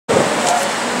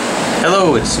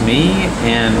Hello, it's me,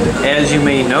 and as you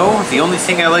may know, the only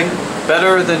thing I like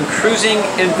better than cruising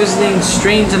and visiting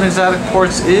strange and exotic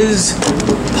ports is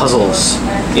puzzles.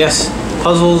 Yes,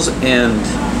 puzzles and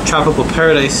tropical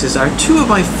paradises are two of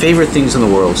my favorite things in the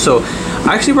world. So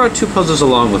I actually brought two puzzles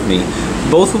along with me,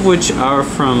 both of which are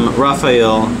from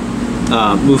Raphael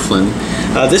Mouflin.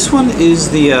 This one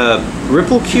is the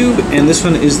Ripple Cube, and this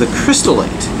one is the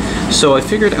Crystallite. So I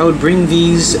figured I would bring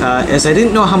these, as I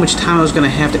didn't know how much time I was going to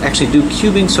have to actually do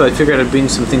cubing, so I figured I'd bring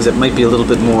some things that might be a little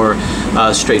bit more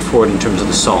straightforward in terms of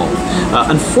the solve.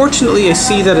 Unfortunately, I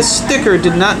see that a sticker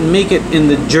did not make it in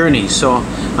the journey, so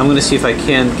I'm going to see if I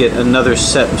can get another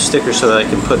set of stickers so that I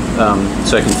can put,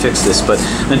 so I can fix this. But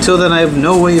until then, I have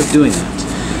no way of doing that.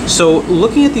 So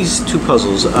looking at these two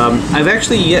puzzles, I've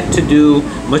actually yet to do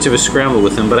much of a scramble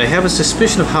with them, but I have a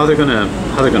suspicion of how they're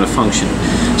gonna function.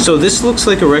 So this looks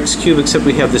like a Rex cube, except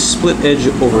we have this split edge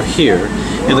over here,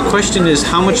 and the question is,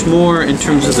 how much more in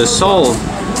terms of the solve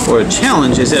or a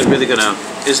challenge is that really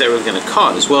gonna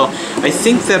cause? Well, I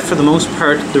think that for the most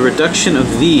part, the reduction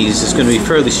of these is going to be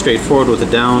fairly straightforward with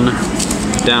a down,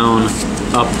 down,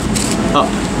 up, up.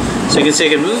 So you can say I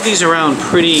can move these around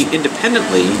pretty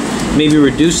independently, maybe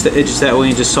reduce the edges that way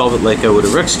and just solve it like I would a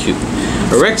Rex cube.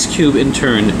 A Rex cube, in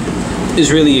turn,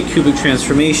 is really a cubic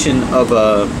transformation of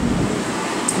a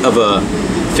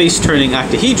face-turning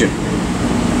octahedron.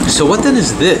 So what then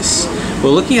is this?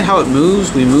 Well, looking at how it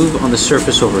moves, we move on the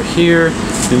surface over here,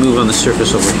 we move on the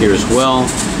surface over here as well.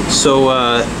 So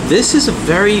this is a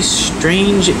very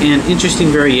strange and interesting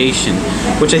variation,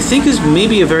 which I think is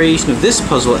maybe a variation of this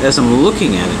puzzle as I'm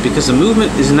looking at it, because the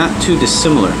movement is not too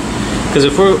dissimilar. Because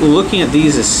if we're looking at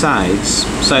these as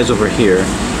sides over here,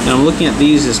 and I'm looking at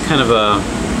these as kind of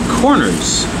corner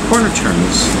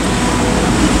turns,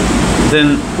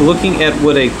 then looking at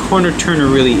what a corner turner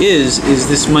really is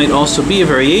this might also be a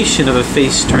variation of a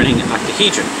face-turning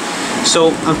octahedron.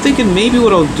 So I'm thinking maybe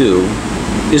what I'll do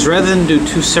is, rather than do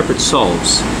two separate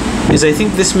solves, is I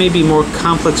think this may be a more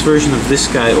complex version of this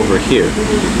guy over here.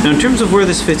 Now in terms of where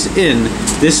this fits in,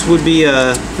 this would be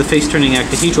the face-turning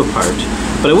octahedral part,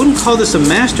 but I wouldn't call this a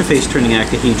master face-turning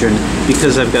octahedron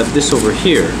because I've got this over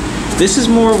here. This is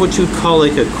more what you'd call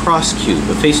like a cross cube,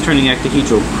 a face-turning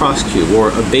octahedral cross cube, or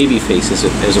a baby face as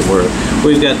it were,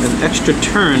 where you've got an extra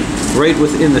turn right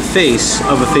within the face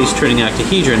of a face-turning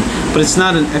octahedron, but it's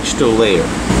not an extra layer.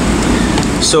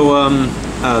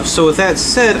 So with that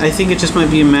said, I think it just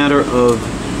might be a matter of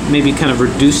maybe kind of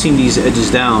reducing these edges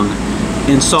down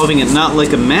and solving it not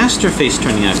like a master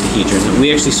face-turning octahedron.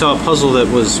 We actually saw a puzzle that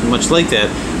was much like that,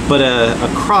 but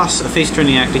a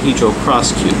face-turning octahedral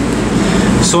cross cube.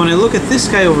 So when I look at this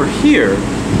guy over here,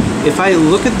 if I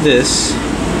look at this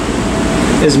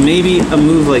as maybe a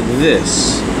move like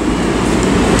this,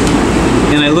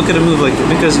 and I look at a move like,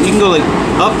 because you can go like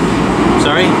up,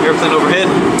 sorry, airplane overhead,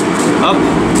 up,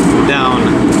 down,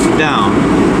 down.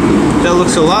 That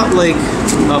looks a lot like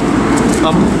up,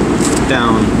 up,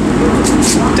 down,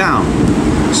 down.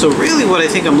 So really what I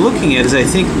think I'm looking at is, I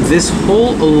think this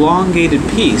whole elongated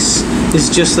piece is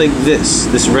just like this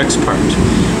Rex part,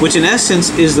 which in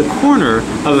essence is the corner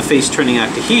of a face-turning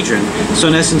octahedron. So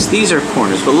in essence, these are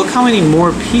corners, but look how many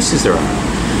more pieces there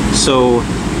are. So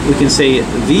we can say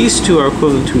these two are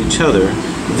equivalent to each other.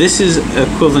 This is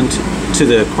equivalent to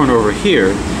the corner over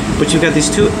here, but you've got these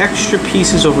two extra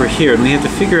pieces over here, and we have to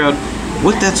figure out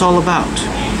what that's all about.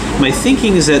 My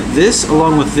thinking is that this,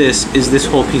 along with this, is this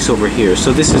whole piece over here.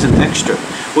 So this is an extra,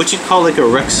 what you'd call like a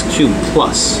Rex cube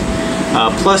plus.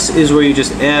 Plus is where you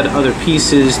just add other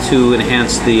pieces to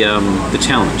enhance the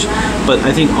challenge. But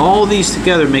I think all these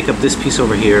together make up this piece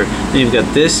over here. Then you've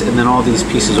got this, and then all these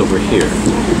pieces over here.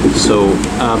 So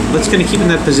let's kind of keep in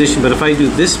that position. But if I do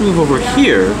this move over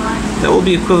here, that will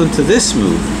be equivalent to this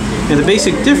move. And the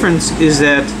basic difference is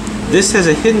that this has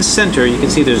a hidden center. You can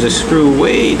see there's a screw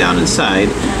way down inside.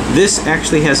 This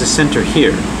actually has a center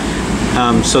here.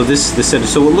 So this the center.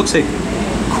 So it looks like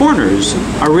corners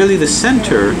are really the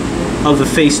center of the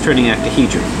face-turning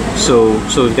octahedron. So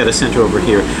we've got a center over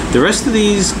here. The rest of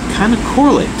these kind of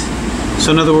correlate.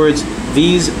 So in other words,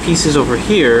 these pieces over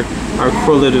here are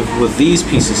correlative with these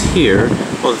pieces here.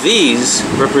 Well, these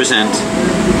represent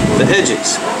the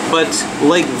edges. But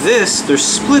like this, they're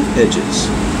split edges.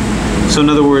 So in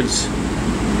other words,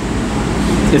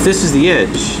 if this is the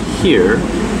edge here,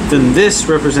 then this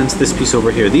represents this piece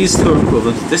over here. These two are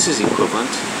equivalent, this is equivalent,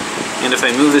 and if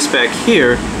I move this back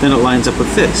here, then it lines up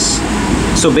with this.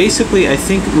 So basically, I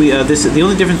think the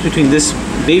only difference between this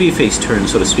baby face turn,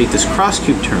 so to speak, this cross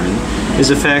cube turn, is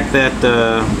the fact that,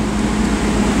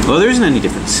 well, there isn't any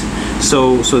difference.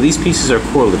 So these pieces are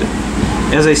correlative.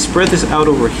 As I spread this out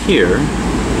over here,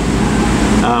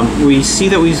 We see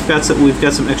that we've got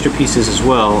some extra pieces as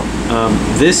well.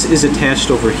 This is attached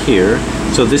over here,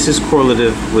 so this is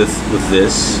correlative with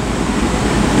this.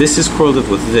 This is correlative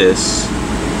with this,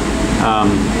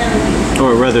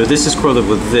 or rather, this is correlative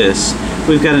with this.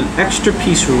 We've got an extra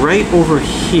piece right over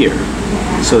here.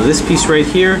 So this piece right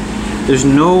here, there's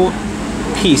no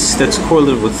piece that's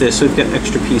correlative with this, so we've got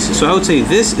extra pieces. So I would say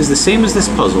this is the same as this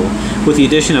puzzle, with the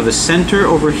addition of a center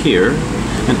over here,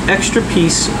 an extra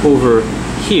piece over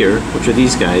here, which are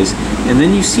these guys, and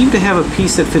then you seem to have a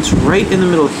piece that fits right in the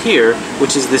middle here,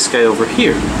 which is this guy over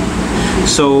here.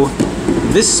 So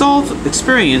this solve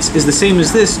experience is the same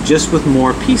as this, just with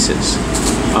more pieces.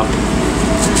 Up,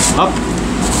 up,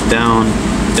 down,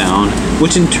 down,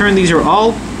 which in turn these are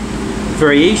all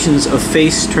variations of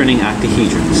face-turning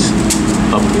octahedrons.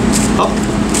 Up, up,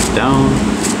 down,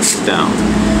 down.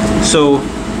 So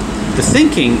the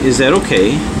thinking is that,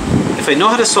 okay, if I know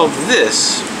how to solve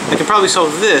this, I can probably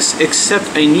solve this, except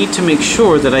I need to make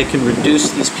sure that I can reduce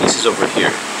these pieces over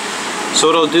here. So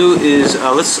what I'll do is,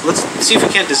 let's see if we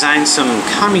can't design some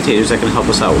commutators that can help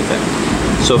us out with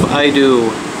that. So if I do,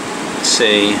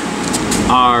 say,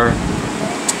 R,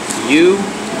 U,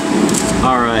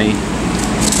 RI,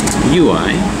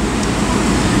 UI,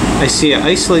 I see I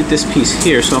isolate this piece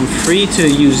here, so I'm free to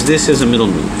use this as a middle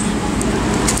move.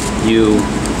 U,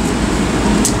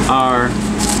 R,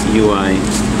 UI,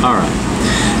 RI.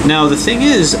 Now the thing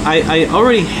is, I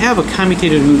already have a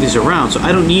commutator to move these around, so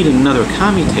I don't need another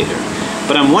commutator.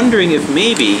 But I'm wondering if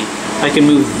maybe I can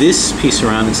move this piece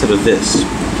around instead of this.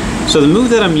 So the move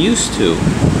that I'm used to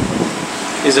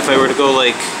is if I were to go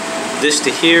like this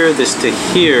to here, this to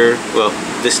here, well,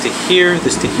 this to here,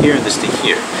 this to here, and this to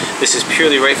here. This is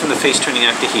purely right from the face-turning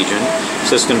octahedron.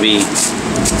 So it's going to be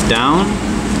down,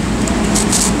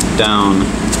 down,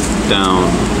 down,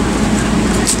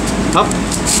 up,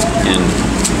 and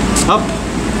up,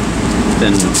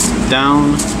 then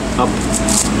down, up,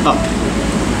 up.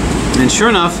 And sure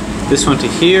enough, this one to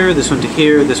here, this one to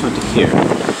here, this one to here.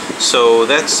 So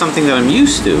that's something that I'm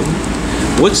used to.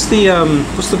 What's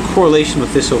the correlation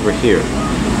with this over here?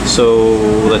 So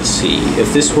let's see.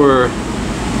 If this were,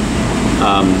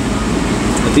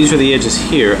 if these were the edges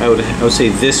here, I would say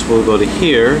this will go to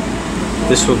here,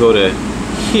 this will go to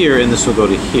here, and this will go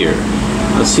to here.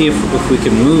 Let's see if we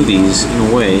can move these in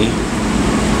a way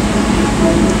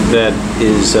that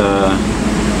is.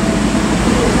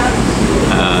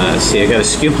 See, I gotta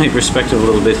skew my perspective a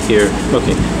little bit here.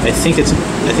 Okay, I think it's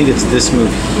this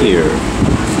move here.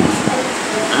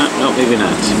 No, maybe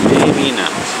not. Maybe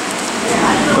not.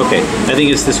 Okay, I think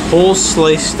it's this whole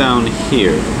slice down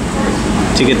here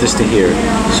to get this to here.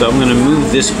 So I'm gonna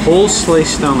move this whole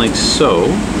slice down like so.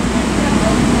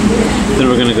 Then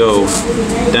we're gonna go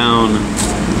down,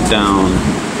 down,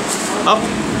 up.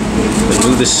 Then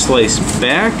move this slice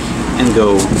back and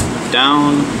go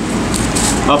down,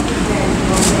 up,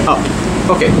 up.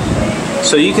 Okay,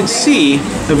 so you can see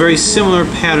a very similar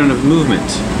pattern of movement.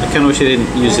 I kind of wish I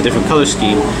didn't use a different color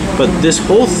scheme, but this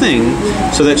whole thing,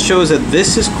 so that shows that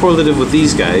this is correlative with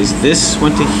these guys. This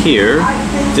went to here,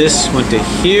 this went to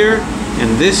here,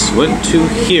 and this went to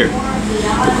here.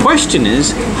 The question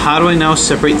is, how do I now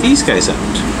separate these guys out?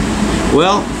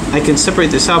 Well, I can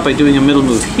separate this out by doing a middle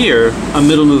move here, a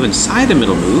middle move inside a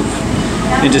middle move,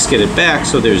 and just get it back,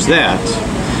 so there's that.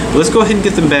 Let's go ahead and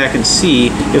get them back and see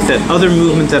if that other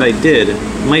movement that I did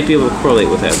might be able to correlate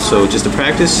with that. So just to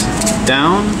practice,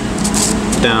 down,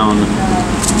 down,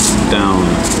 down,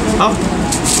 up,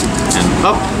 and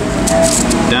up,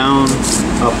 down,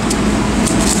 up,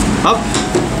 up.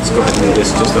 Let's go ahead and do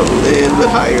this just a little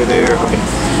bit higher there. Okay.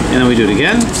 And then we do it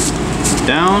again.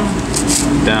 Down,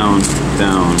 down,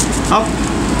 down, up,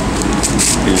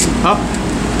 and up,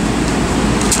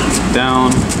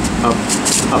 down, up,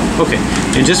 up. Okay,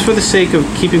 and just for the sake of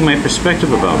keeping my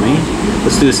perspective about me,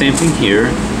 let's do the same thing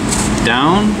here.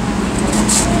 Down,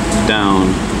 down,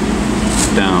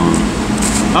 down,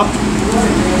 up,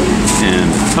 and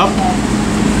up,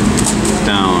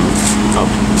 down, up,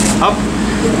 up.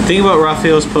 The thing about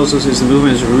Raphael's puzzles is the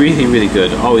movement is really, really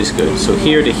good, always good. So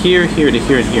here to here, here to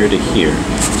here, and here to here.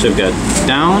 So I've got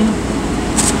down,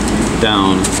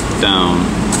 down, down,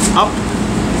 up,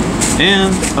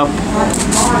 and up,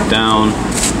 down,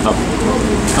 up,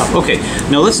 up. Okay,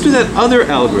 now let's do that other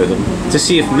algorithm to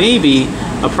see if maybe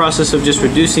a process of just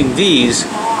reducing these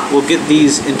will get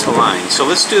these into line. So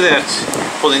let's do that,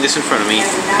 holding this in front of me.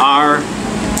 R,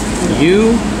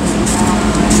 U,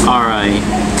 RI,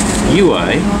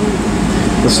 UI.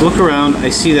 Let's look around. I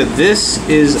see that this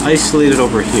is isolated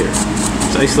over here.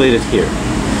 It's isolated here.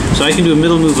 So I can do a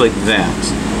middle move like that.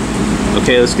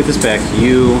 Okay, let's get this back.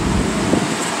 U,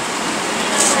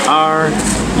 R,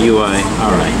 UI,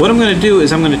 RI. What I'm going to do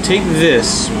is I'm going to take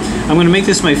this, I'm going to make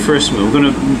this my first move. We're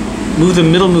going to move the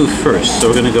middle move first. So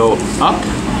we're going to go up,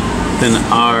 then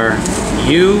R,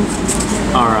 U,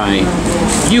 RI,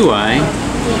 UI,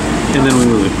 and then we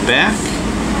move it back,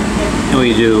 and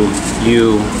we do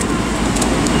U,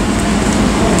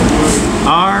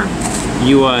 R,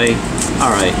 UI,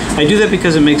 RI. I do that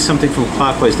because it makes something from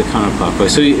clockwise to counterclockwise.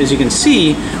 So as you can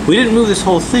see, we didn't move this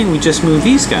whole thing, we just moved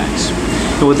these guys.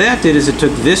 And what that did is it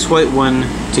took this white one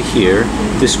to here,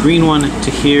 this green one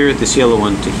to here, this yellow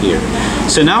one to here.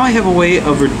 So now I have a way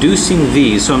of reducing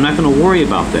these, so I'm not going to worry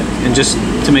about that. And just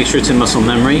to make sure it's in muscle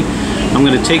memory, I'm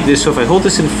going to take this, so if I hold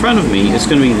this in front of me, it's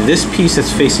going to be this piece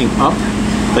that's facing up,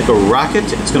 like a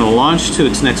rocket. It's going to launch to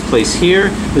its next place here,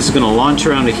 this is going to launch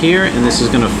around to here, and this is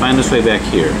going to find its way back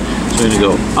here. So I'm going to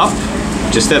go up,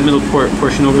 just that middle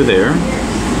portion over there,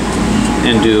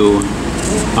 and do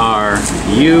R,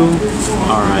 U,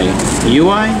 RI,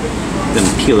 UI, then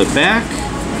peel it back,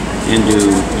 and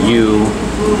do U,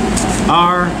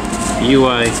 R,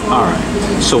 UI, RI.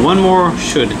 So one more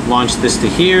should launch this to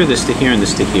here, and this to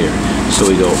here. So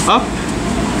we go up,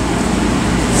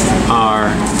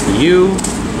 R, U,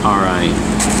 RI,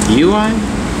 UI,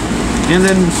 and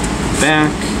then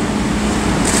back,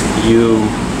 U,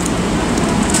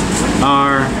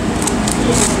 R,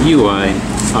 UI,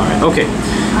 RI. Okay,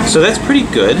 so that's pretty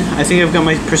good. I think I've got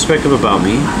my perspective about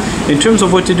me. In terms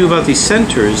of what to do about these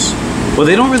centers, well,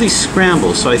 they don't really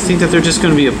scramble, so I think that they're just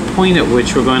going to be a point at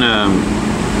which we're going to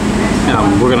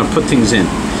put things in.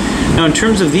 Now, in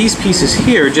terms of these pieces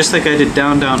here, just like I did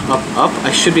down, down, up, up,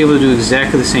 I should be able to do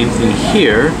exactly the same thing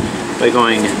here by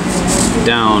going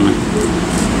down,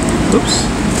 oops,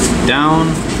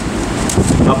 down,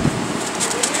 up,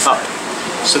 up.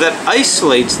 So that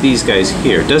isolates these guys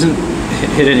here. It doesn't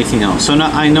hit anything else. So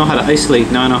now I know how to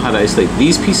isolate. Now I know how to isolate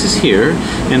these pieces here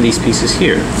and these pieces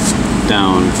here.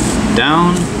 Down,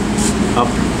 down, up,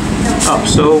 up.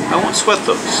 So I won't sweat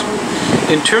those.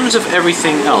 In terms of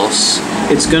everything else,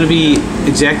 it's going to be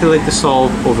exactly like the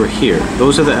solve over here.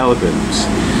 Those are the algorithms.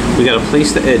 We got to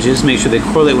place the edges, make sure they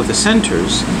correlate with the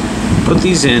centers, put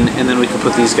these in, and then we can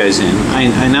put these guys in.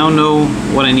 I now know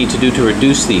what I need to do to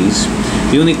reduce these.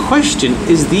 The only question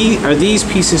is, are these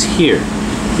pieces here?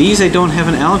 These I don't have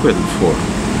an algorithm for.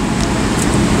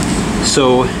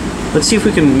 So let's see if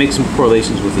we can make some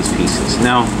correlations with these pieces.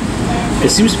 Now, it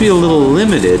seems to be a little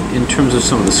limited in terms of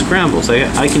some of the scrambles.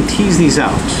 I can tease these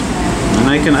out, and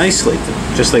I can isolate them,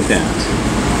 just like that.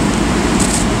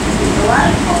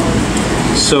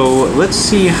 So let's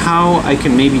see how I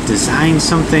can maybe design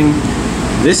something.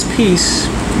 This piece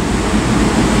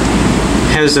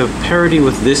has a parity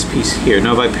with this piece here.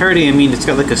 Now by parity I mean it's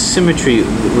got like a symmetry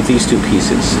with these two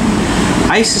pieces.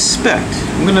 I suspect,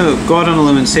 I'm going to go out on a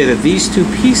limb and say that these two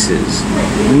pieces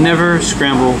never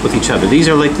scramble with each other. These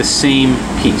are like the same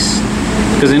piece.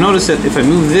 Because I notice that if I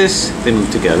move this, they move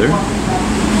together.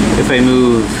 If I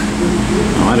move,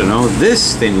 I don't know,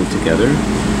 this, they move together.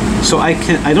 So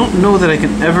I don't know that I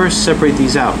can ever separate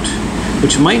these out,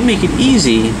 which might make it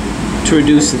easy to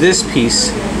reduce this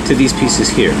piece to these pieces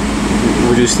here.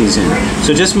 Reduce these in.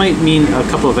 So it just might mean a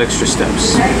couple of extra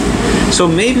steps. So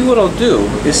maybe what I'll do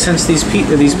is, since these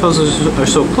puzzles are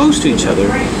so close to each other,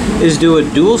 is do a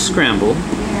dual scramble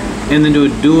and then do a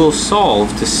dual solve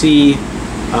to see,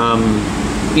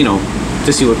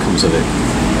 to see what comes of it.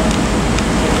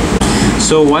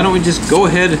 So why don't we just go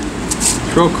ahead,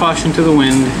 throw caution to the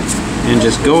wind, and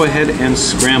just go ahead and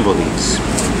scramble these.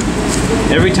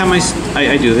 Every time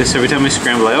I do this, every time I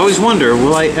scramble, I always wonder,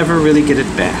 will I ever really get it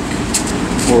back?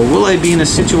 Or will I be in a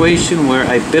situation where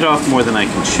I bit off more than I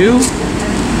can chew,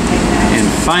 and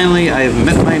finally I have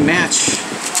met my match,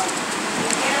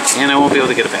 and I won't be able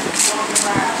to get it back?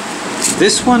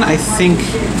 This one I think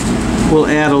will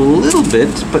add a little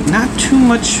bit, but not too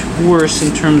much worse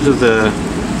in terms of the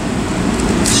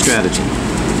strategy.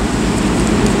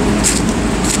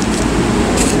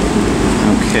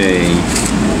 Okay,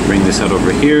 bring this out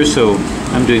over here. So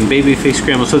I'm doing baby face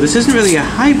scramble. So this isn't really a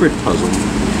hybrid puzzle.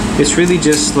 It's really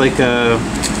just like a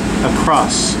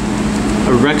cross,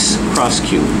 a Rex cross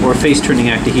cube, or a face turning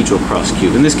octahedral cross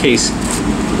cube. In this case,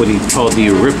 what he called the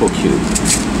ripple cube.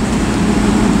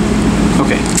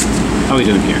 Okay, how are we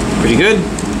doing here? Pretty good?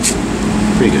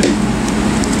 Pretty good.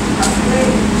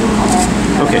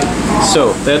 Okay,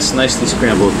 so that's nicely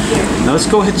scrambled. Now let's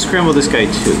go ahead and scramble this guy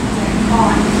too.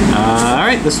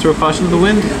 Alright, let's throw caution to the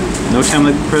wind. No time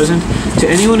like the present. To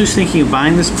anyone who's thinking of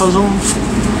buying this puzzle,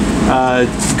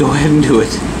 go ahead and do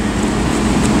it.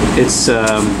 It's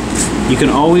you can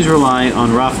always rely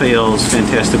on Raphael's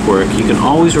fantastic work. You can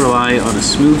always rely on a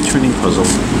smooth turning puzzle.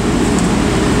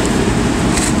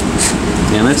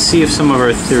 And let's see if some of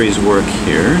our theories work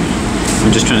here.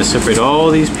 I'm just trying to separate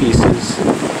all these pieces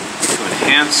to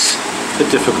enhance the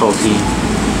difficulty.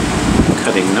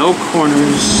 Cutting no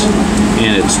corners.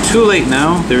 And it's too late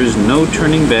now. There is no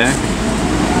turning back.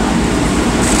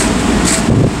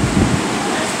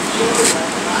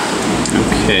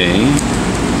 Okay.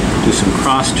 Do some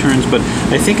cross turns, but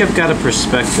I think I've got a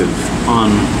perspective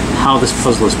on how this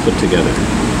puzzle is put together.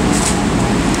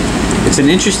 It's an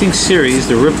interesting series,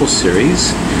 the Ripple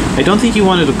series. I don't think you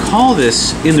wanted to call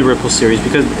this in the Ripple series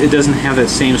because it doesn't have that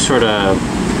same sort of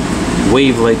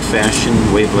wave-like fashion,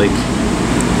 wave-like.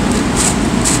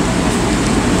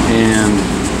 And,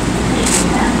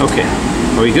 okay,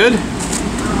 are we good?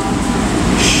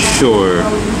 Sure.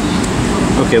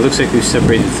 Okay, looks like we've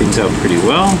separated things out pretty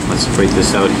well. Let's separate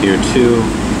this out here too.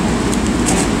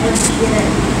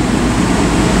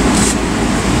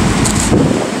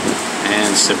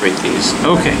 And separate these.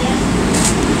 Okay.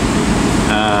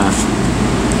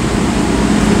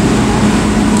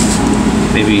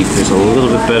 Maybe there's a little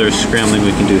bit better scrambling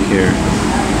we can do here.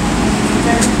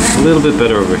 A little bit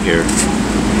better over here.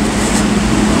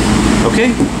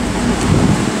 Okay.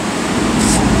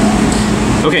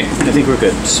 Okay, I think we're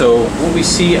good. So what we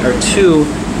see are two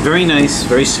very nice,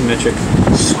 very symmetric,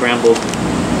 scrambled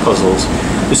puzzles.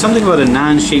 There's something about a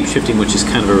non-shape-shifting which is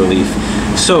kind of a relief.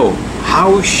 So,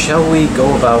 how shall we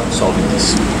go about solving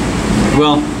this?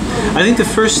 Well, I think the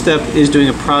first step is doing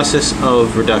a process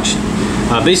of reduction.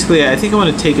 Basically, I think I want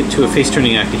to take it to a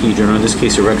face-turning octahedron, or in this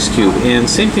case a Rex cube, and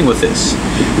same thing with this.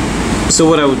 So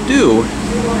what I would do,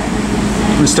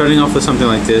 when starting off with something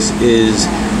like this, is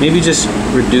maybe just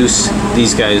reduce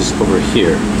these guys over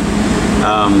here.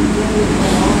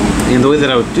 And the way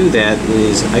that I would do that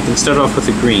is I can start off with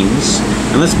the greens,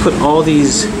 and let's put all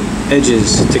these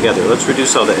edges together. Let's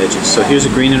reduce all the edges. So here's a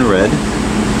green and red.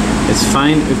 Let's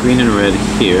find a green and red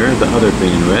here, the other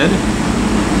green and red,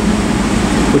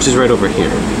 which is right over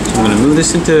here. So I'm going to move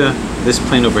this into this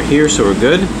plane over here, so we're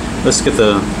good. Let's get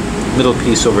the middle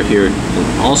piece over here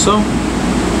also,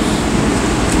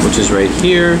 which is right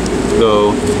here.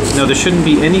 Go. Now there shouldn't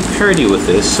be any parity with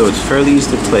this, so it's fairly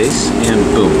easy to place, and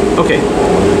boom. Okay,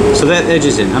 so that edge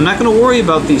is in. I'm not going to worry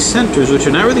about these centers, which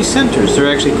are not really centers, they're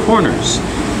actually corners.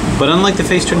 But unlike the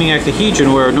face-turning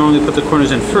octahedron, where I normally put the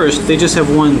corners in first, they just have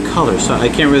one color, so I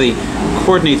can't really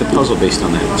coordinate the puzzle based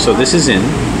on that. So this is in.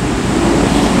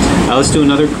 Now let's do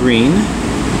another green.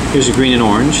 Here's a green and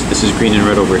orange. This is green and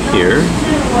red over here.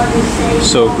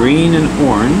 So green and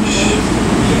orange.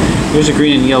 Here's a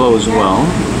green and yellow as well.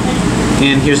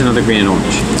 And here's another green and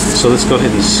orange. So let's go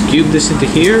ahead and cube this into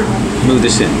here, move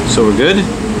this in. So we're good.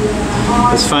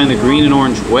 Let's find the green and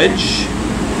orange wedge,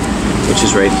 which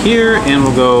is right here, and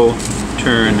we'll go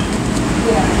turn,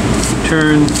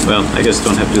 turn. Well, I guess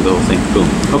don't have to do the whole thing. Boom.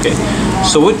 Okay.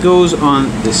 So what goes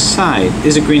on this side?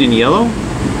 Is it green and yellow?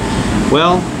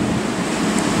 Well,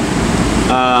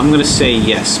 I'm going to say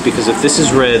yes, because if this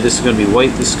is red, this is going to be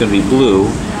white, this is going to be blue,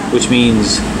 which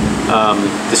means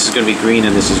this is going to be green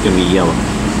and this is going to be yellow.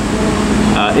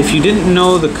 If you didn't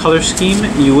know the color scheme,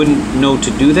 you wouldn't know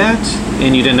to do that,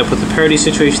 and you'd end up with a parity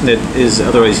situation that is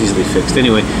otherwise easily fixed.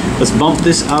 Anyway, let's bump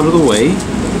this out of the way.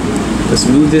 Let's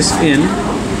move this in,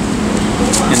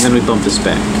 and then we bump this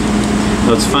back.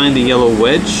 Now let's find the yellow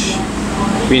wedge,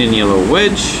 green and yellow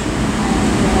wedge,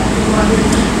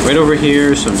 right over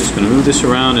here. So I'm just going to move this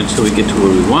around until we get to where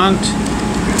we want.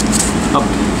 Up,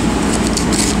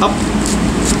 up,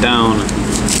 down,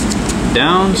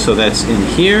 down. So that's in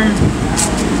here.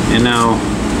 And now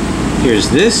here's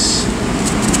this.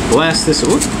 Blast this.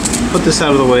 Whoop, put this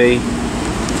out of the way.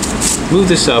 Move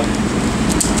this up.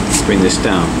 Bring this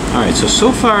down. All right.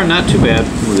 So far not too bad.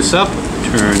 Move this up.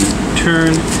 Turn,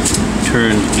 turn,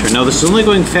 turn, turn. Now this is only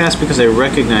going fast because I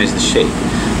recognize the shape.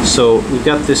 So we've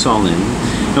got this all in.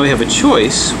 Now we have a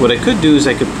choice. What I could do is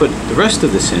I could put the rest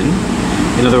of this in.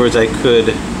 In other words, I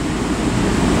could,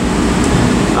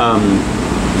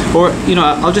 or, you know,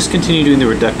 I'll just continue doing the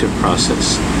reductive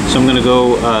process. So I'm going to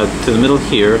go to the middle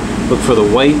here, look for the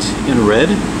white and red.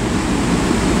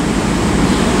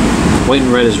 White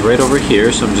and red is right over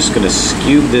here, so I'm just going to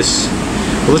cube this.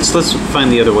 Well, let's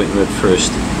find the other white and red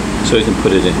first, so we can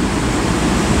put it in.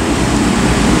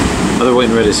 Other white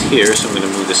and red is here, so I'm going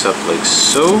to move this up like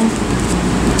so.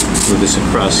 Move this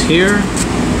across here,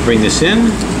 bring this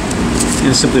in,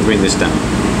 and simply bring this down.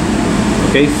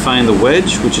 Okay, find the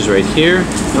wedge, which is right here.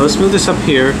 Now let's move this up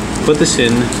here, put this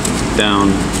in,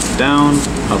 down, down,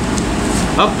 up,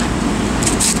 up,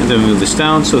 and then move this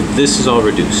down, so this is all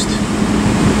reduced.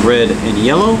 Red and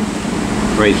yellow,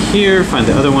 right here, find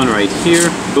the other one right here,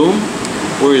 boom.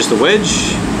 Where is the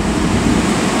wedge?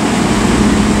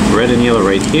 red and yellow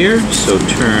right here. So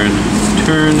turn,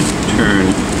 turn,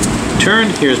 turn, turn.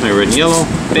 Here's my red and yellow.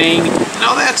 Bang.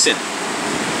 Now that's it.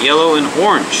 Yellow and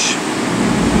orange.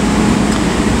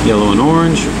 Yellow and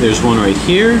orange. There's one right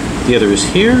here. The other is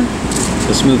here.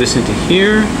 Let's move this into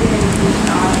here.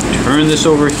 Turn this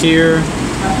over here.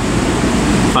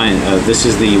 Fine. This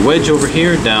is the wedge over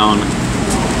here. Down,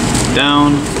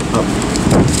 down, up,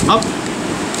 up.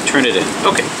 Turn it in.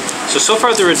 Okay. So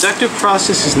far the reductive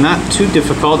process is not too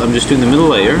difficult. I'm just doing the middle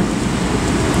layer.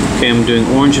 Okay, I'm doing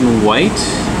orange and white.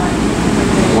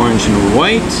 Orange and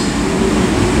white.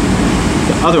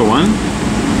 The other one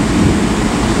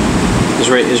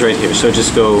is right here. So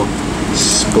just go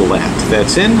splat.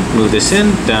 That's in. Move this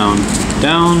in. Down,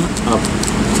 down, up,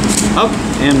 up,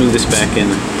 and move this back in.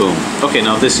 Boom. Okay,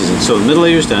 now this is it. So the middle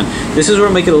layer is done. This is where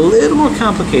I make it a little more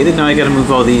complicated. Now I got to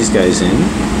move all these guys in.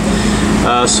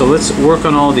 So let's work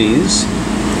on all these.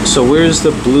 So where's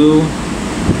the blue?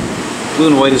 Blue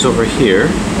and white is over here.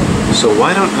 So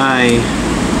why don't I...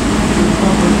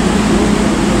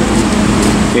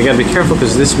 You gotta be careful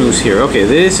because this moves here. Okay,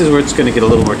 this is where it's gonna get a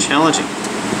little more challenging.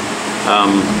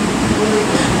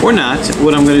 Or not.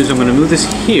 What I'm gonna do is I'm gonna move this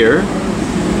here.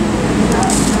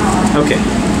 Okay,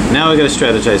 now I gotta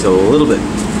strategize a little bit.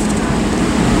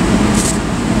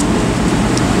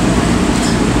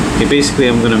 Okay, basically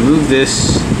I'm going to move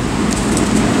this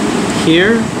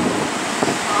here.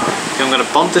 Okay, I'm going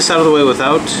to bump this out of the way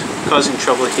without causing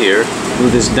trouble here.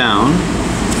 Move this down.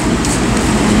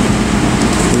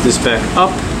 Move this back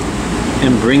up.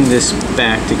 And bring this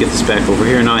back to get this back over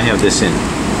here. Now I have this in.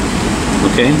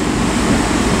 Okay?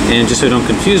 And just so I don't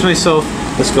confuse myself,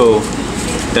 let's go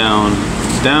down,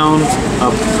 down,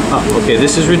 up, up. Okay,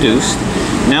 this is reduced.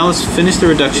 Now let's finish the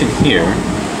reduction here.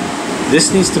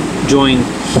 This needs to join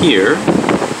here,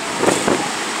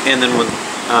 and then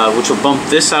which will bump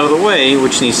this out of the way,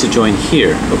 which needs to join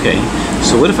here. Okay,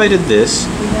 so what if I did this?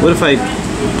 What if I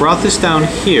brought this down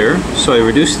here, so I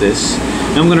reduce this,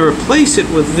 and I'm going to replace it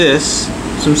with this,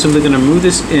 so I'm simply going to move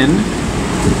this in,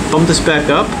 bump this back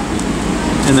up,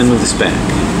 and then move this back.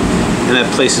 And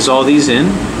that places all these in.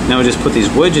 Now I just put these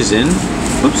wedges in.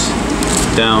 Oops.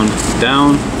 Down,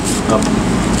 down, up,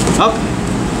 up.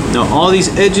 Now all these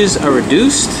edges are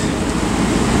reduced,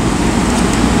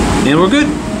 and we're good.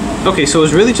 Okay, so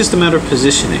it's really just a matter of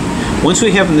positioning. Once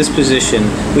we have in this position,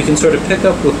 we can sort of pick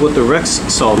up with what the Rex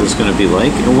solve is going to be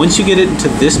like. And once you get it into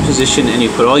this position and you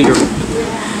put all your,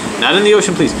 not in the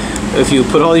ocean please, if you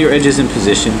put all your edges in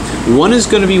position, one is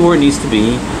going to be where it needs to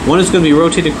be, one is going to be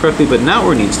rotated correctly but not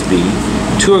where it needs to be,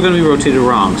 two are going to be rotated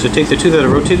wrong. So take the two that are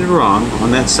rotated wrong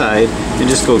on that side and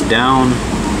just go down,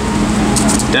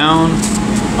 down,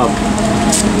 up,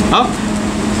 up,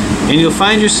 and you'll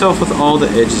find yourself with all the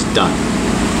edges done.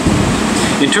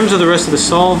 In terms of the rest of the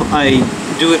solve, I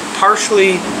do it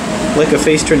partially like a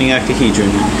face-turning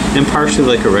octahedron and partially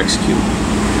like a Rex cube.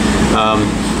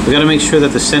 We got to make sure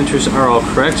that the centers are all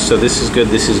correct. So this is good,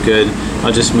 this is good.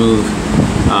 I'll just move,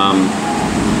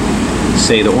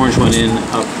 say the orange one in,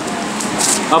 up,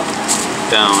 up,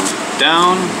 down,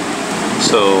 down.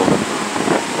 So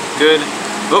good.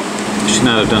 Oh, should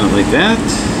not have done it like that.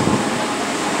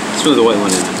 Let's move the white one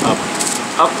in. Up,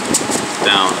 up,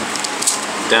 down,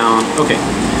 down. Okay,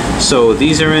 so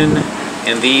these are in,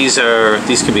 and these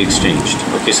can be exchanged.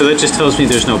 Okay, so that just tells me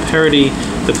there's no parity.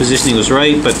 The positioning was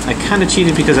right, but I kind of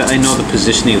cheated because I know the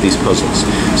positioning of these puzzles.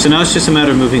 So now it's just a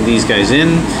matter of moving these guys in,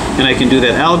 and I can do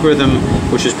that algorithm,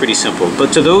 which is pretty simple.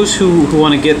 But to those who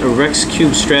want to get a Rex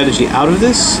cube strategy out of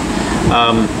this,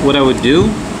 what I would do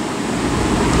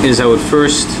is I would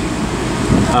first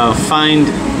find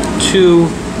two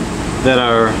that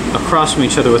are across from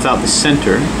each other without the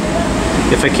center.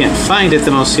 If I can't find it,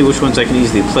 then I'll see which ones I can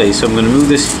easily place. So I'm going to move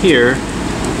this here,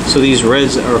 so these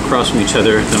reds are across from each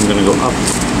other. Then I'm going to go up,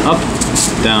 up,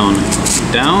 down,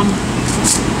 down,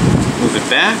 move it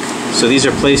back. So these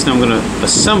are placed. Now I'm going to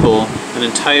assemble an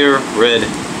entire red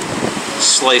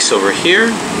slice over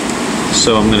here.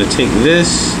 So I'm going to take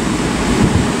this.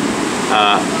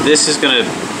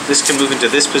 This can move into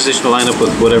this position to line up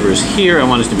with whatever is here. I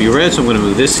want it to be red, so I'm going to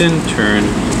move this in. Turn,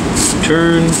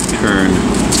 turn, turn,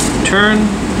 turn.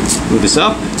 Move this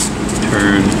up.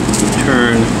 Turn,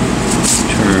 turn,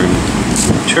 turn,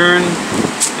 turn,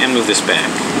 and move this back.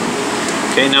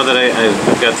 Okay, now that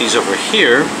I've got these over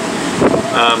here,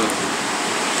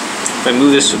 if I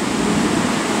move this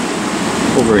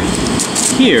over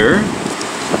here,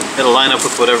 it'll line up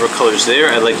with whatever color's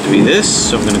there. I'd like it to be this,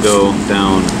 so I'm going to go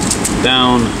down,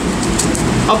 down,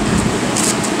 up,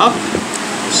 up.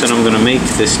 So I'm going to make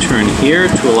this turn here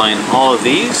to align all of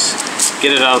these,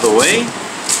 get it out of the way,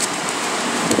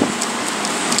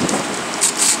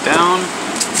 down,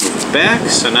 move it back.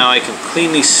 So now I can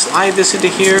cleanly slide this into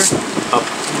here, up,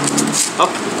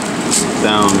 up,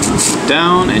 down,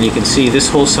 down, and you can see this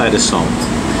whole side is solved.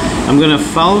 I'm going to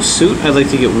follow suit. I'd like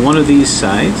to get one of these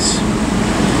sides.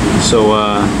 So,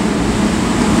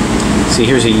 see,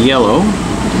 here's a yellow.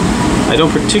 I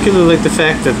don't particularly like the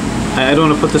fact that I don't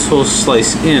want to put this whole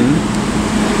slice in.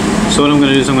 So what I'm going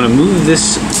to do is I'm going to move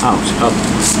this out, up,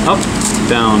 up,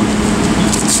 down,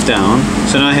 down.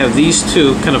 So now I have these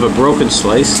two, kind of a broken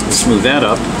slice. Let's move that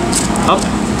up,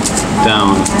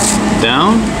 down,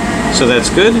 down. So that's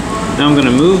good. Now I'm going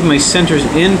to move my centers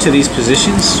into these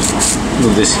positions.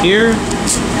 Move this here,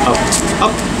 up,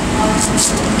 up,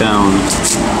 down,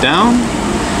 down.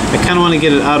 I kind of want to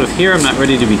get it out of here. I'm not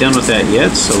ready to be done with that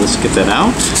yet, so let's get that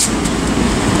out.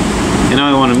 And now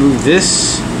I want to move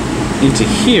this into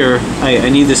here. I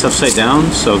need this upside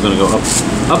down, so I'm going to go up,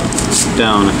 up,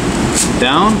 down,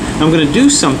 down. I'm going to do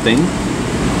something.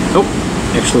 Oh,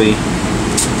 actually,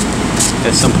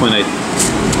 at some point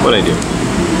what'd I do?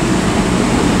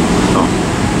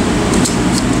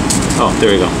 Oh,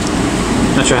 there we go.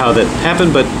 Not sure how that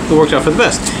happened, but it worked out for the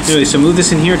best. Anyway, so move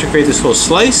this in here to create this whole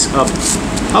slice. Up,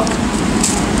 up,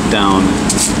 down,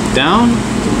 down.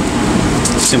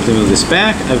 Simply move this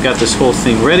back. I've got this whole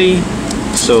thing ready.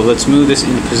 So let's move this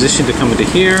into position to come into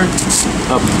here.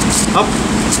 Up, up,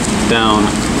 down,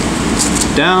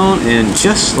 down, and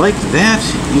just like that,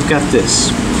 you've got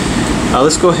this.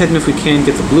 Let's go ahead and, if we can,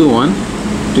 get the blue one.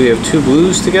 Do we have two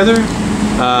blues together?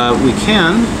 We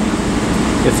can,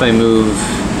 if I move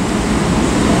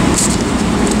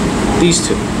these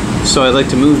two. So I'd like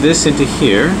to move this into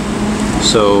here.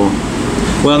 So,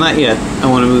 well, not yet. I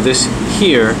want to move this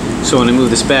here. So when I move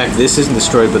this back, this isn't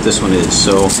destroyed, but this one is.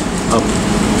 So up,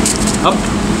 up,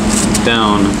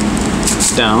 down,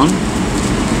 down.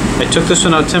 I took this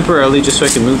one out temporarily just so I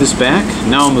can move this back.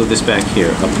 Now I'll move this back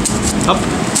here. Up, up,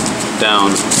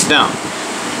 down, down.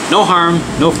 No harm,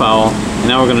 no foul. And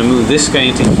now we're going to move this guy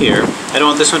into here. I don't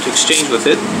want this one to exchange with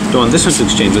it. Don't want this one to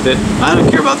exchange with it. I don't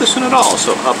care about this one at all.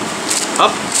 So up,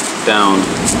 up, down,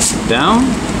 down.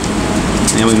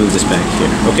 And we move this back here.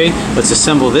 Okay, let's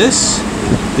assemble this.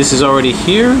 This is already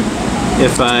here.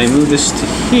 If I move this to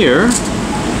here,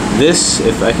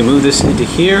 if I can move this into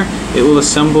here, it will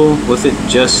assemble with it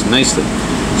just nicely.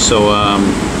 So I'm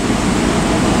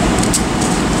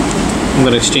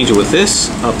going to exchange it with this.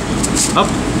 Up, up,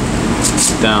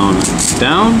 down,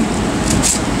 down.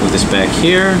 Move this back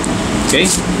here. Okay,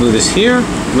 move this here.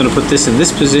 I'm going to put this in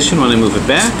this position when I move it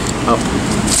back. Up,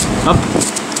 up,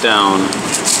 down,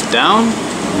 down.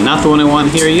 Not the one I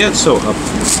want here yet, so up,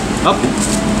 up,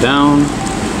 down,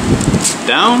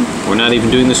 down. We're not even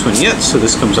doing this one yet, so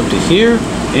this comes up to here.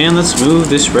 And let's move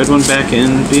this red one back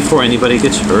in before anybody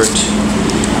gets hurt.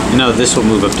 And now this will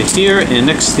move up to here, and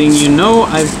next thing you know,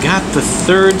 I've got the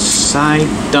third side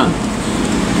done.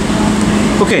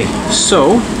 Okay,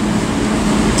 so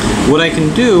what I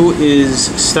can do is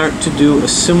start to do a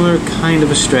similar kind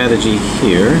of a strategy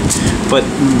here, but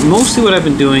mostly what I've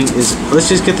been doing is, let's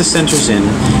just get the centers in,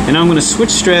 and I'm going to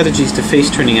switch strategies to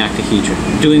face-turning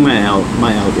octahedron, doing my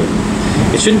algorithm.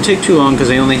 It shouldn't take too long because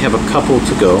I only have a couple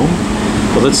to go,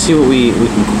 but let's see what we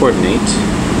can coordinate.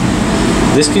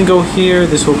 This can go here,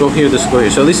 this will go here, this will go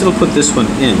here, so at least it'll put this one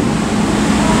in.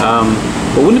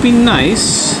 But wouldn't it be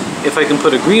nice if I can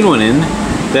put a green one in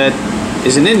that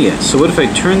isn't in yet? So what if I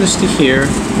turn this to here,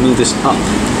 move this up?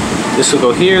 This will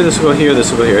go here, this will go here,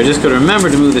 this will go here. I just got to remember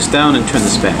to move this down and turn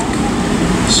this back.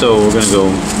 So we're going to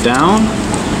go down,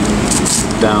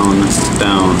 down,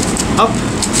 down, up,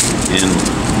 and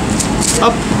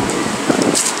up,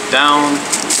 down,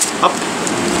 up,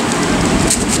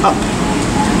 up.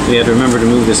 We had to remember to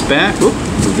move this back. Oop,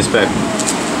 move this back.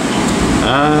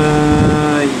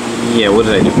 Yeah, what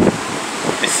did I do?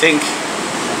 I think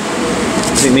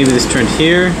maybe this turned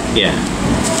here. Yeah,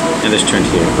 and this turned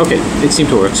here. Okay, it seemed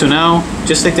to work. So now,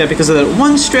 just like that, because of that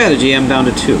one strategy, I'm down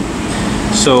to two.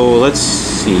 So let's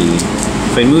see.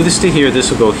 If I move this to here,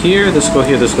 this will go here, this will go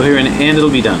here, this will go here, and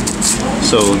it'll be done.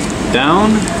 So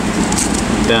down,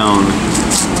 down,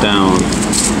 down,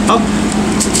 up,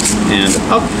 and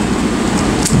up,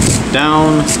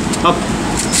 down, up,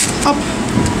 up,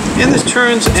 and this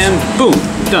turns, and boom,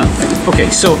 done. Okay,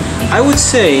 so I would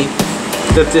say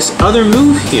that this other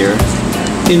move here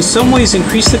in some ways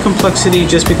increased the complexity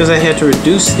just because I had to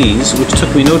reduce these, which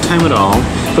took me no time at all,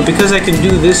 but because I can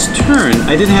do this turn,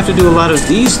 I didn't have to do a lot of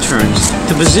these turns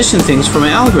to position things for my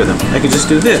algorithm. I could just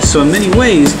do this. So in many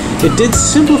ways, it did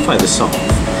simplify the solve.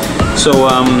 So,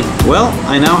 well,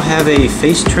 I now have a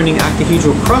face-turning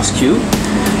octahedral cross cube,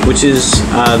 which is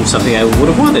something I would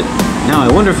have wanted. Now I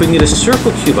wonder if we can get a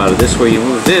circle cube out of this where you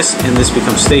move this and this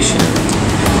becomes stationary.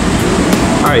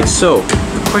 Alright, so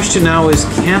the question now is,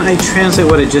 can I translate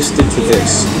what I just did to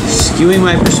this? Skewing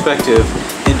my perspective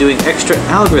and doing extra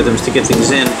algorithms to get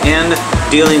things in, and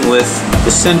dealing with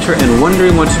the center and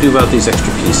wondering what to do about these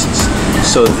extra pieces.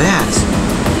 So that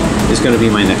is going to be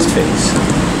my next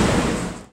phase.